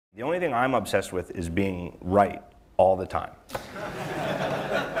The only thing I'm obsessed with is being right all the time.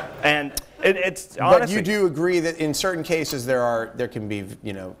 And it's honestly... But you do agree that in certain cases there can be,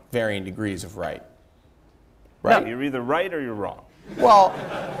 you know, varying degrees of right. Right? No, you're either right or you're wrong. Well,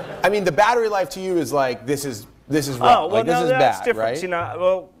 I mean, the battery life to you is like this is wrong. Oh, well, like, this no, is that's bad, different. right? See, now,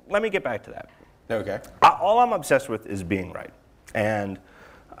 well, let me get back to that. Okay. All I'm obsessed with is being right. And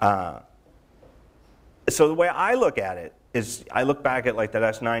so the way I look at it is I look back at like the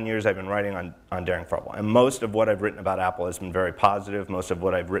last 9 years I've been writing on Daring Foible, and most of what I've written about Apple has been very positive. Most of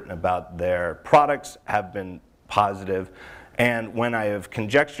what I've written about their products have been positive. And when I have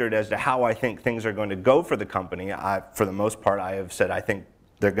conjectured as to how I think things are going to go for the company, for the most part, I have said I think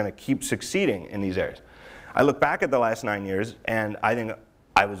they're going to keep succeeding in these areas. I look back at the last 9 years, and I think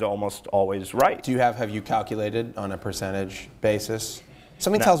I was almost always right. Do you have you calculated on a percentage basis?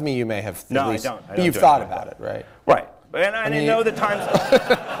 Something tells me you may have. No, at least, I don't. But you've thought about it, right? Right. And I mean, know the times.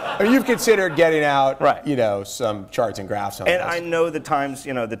 I mean, you've considered getting out, right, you know, some charts and graphs on and this. I know the times,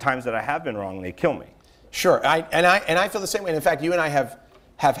 you know, the times that I have been wrong, they kill me. Sure, and I feel the same way. And in fact, you and I have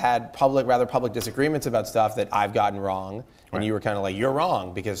had rather public disagreements about stuff that I've gotten wrong, and you were kind of like, you're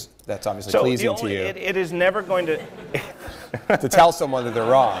wrong, because that's obviously pleasing to you. It is never going to to tell someone that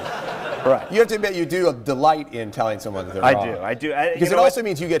they're wrong. Right. You have to admit you do a delight in telling someone that they're wrong. I do. Because it also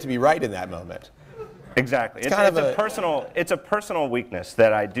means you get to be right in that moment. Exactly. It's a personal weakness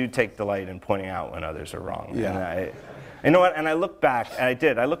that I do take delight in pointing out when others are wrong. Yeah. And you know what? And I look back, and I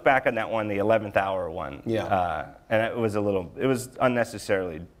did. I look back on that one, the 11th hour one. Yeah. And it was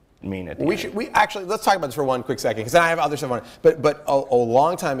unnecessarily mean at the end. We actually, let's talk about this for one quick second, because I have other stuff on it. But a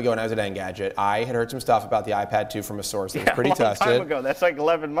long time ago when I was at Engadget, I had heard some stuff about the iPad 2 from a source that was pretty tested. A long time ago. That's like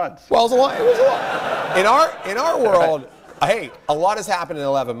 11 months. Well, it was a lot. In our world, hey, a lot has happened in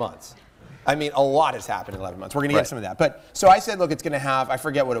 11 months. I mean, a lot has happened in 11 months. We're going to get some of that. But so I said, look, it's going to have, I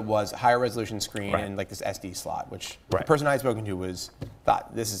forget what it was, a higher resolution screen and like this SD slot, which the person I had spoken to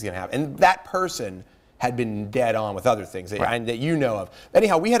thought this is going to happen. And that person had been dead on with other things that you know of.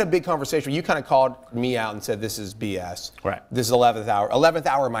 Anyhow, we had a big conversation. You kind of called me out and said, this is BS. Right. This is 11th hour. 11th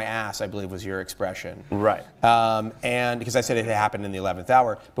hour my ass, I believe, was your expression. Right. And because I said it had happened in the 11th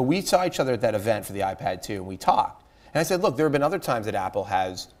hour. But we saw each other at that event for the iPad 2, and we talked. And I said, look, there have been other times that Apple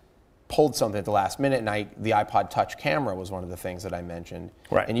has pulled something at the last minute, and the iPod Touch camera was one of the things that I mentioned.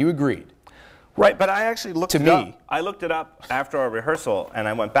 Right. And you agreed. Right, but I actually looked it up. I looked it up after our rehearsal, and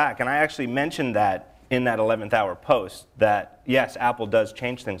I went back, and I actually mentioned that in that 11th hour post that, yes, Apple does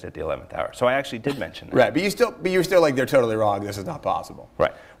change things at the 11th hour. So I actually did mention that. Right, but you're still like, they're totally wrong. This is not possible.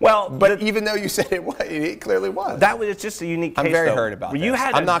 Right. Well, but even though you said it clearly was. It's just a unique case, I'm very hurt about this.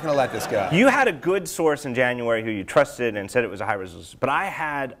 I'm not going to let this go. You had a good source in January who you trusted and said it was a high resolution, but I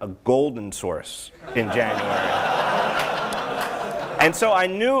had a golden source in January. And so I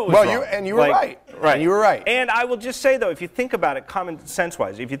knew it was wrong. And you were right. Right. And you were right. And I will just say, though, if you think about it, common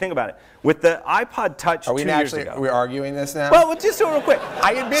sense-wise, if you think about it, with the iPod Touch 2 years ago. Are we arguing this now? Well, just so real quick.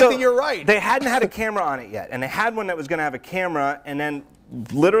 I admit that you're right. They hadn't had a camera on it yet, and they had one that was going to have a camera, and then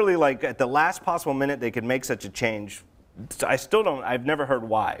literally, like, at the last possible minute, they could make such a change. I've never heard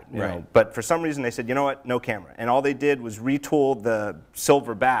why, you know, but for some reason they said, you know what, no camera. And all they did was retool the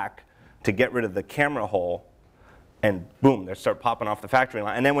silver back to get rid of the camera hole, and boom, they start popping off the factory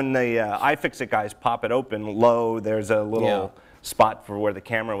line. And then when the iFixit guys pop it open, there's a little spot for where the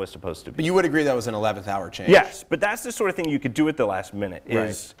camera was supposed to be. But you would agree that was an 11th hour change? Yes, but that's the sort of thing you could do at the last minute,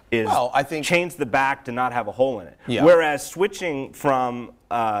 I think change the back to not have a hole in it. Yeah. Whereas switching from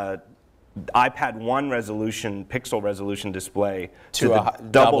iPad 1 resolution, pixel resolution display to a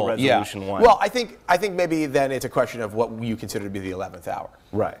double resolution one. Well, I think maybe then it's a question of what you consider to be the 11th hour.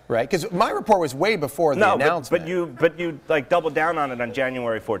 Right. Right? Because my report was way before the announcement. But you like doubled down on it on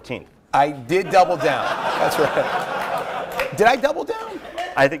January 14th. I did double down. That's right. Did I double down?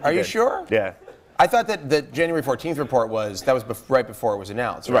 I think you Are did. You sure? Yeah. I thought that the January 14th report was right before it was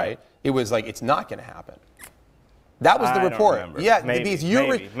announced, right? It was like, it's not going to happen. That was the report. Don't remember. Yeah, maybe, because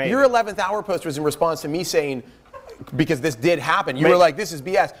your 11th hour post was in response to me saying, because this did happen, you were like, this is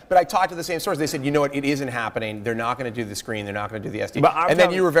BS. But I talked to the same source. They said, you know what, it isn't happening. They're not going to do the screen. They're not going to do the SD. And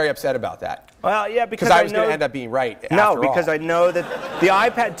then you were very upset about that. Well, yeah, because I was going to end up being right. No, because I know that the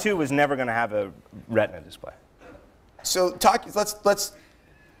iPad 2 was never going to have a Retina display. So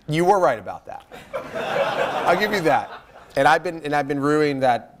you were right about that. I'll give you that. And I've been ruining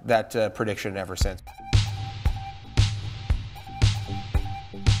that prediction ever since.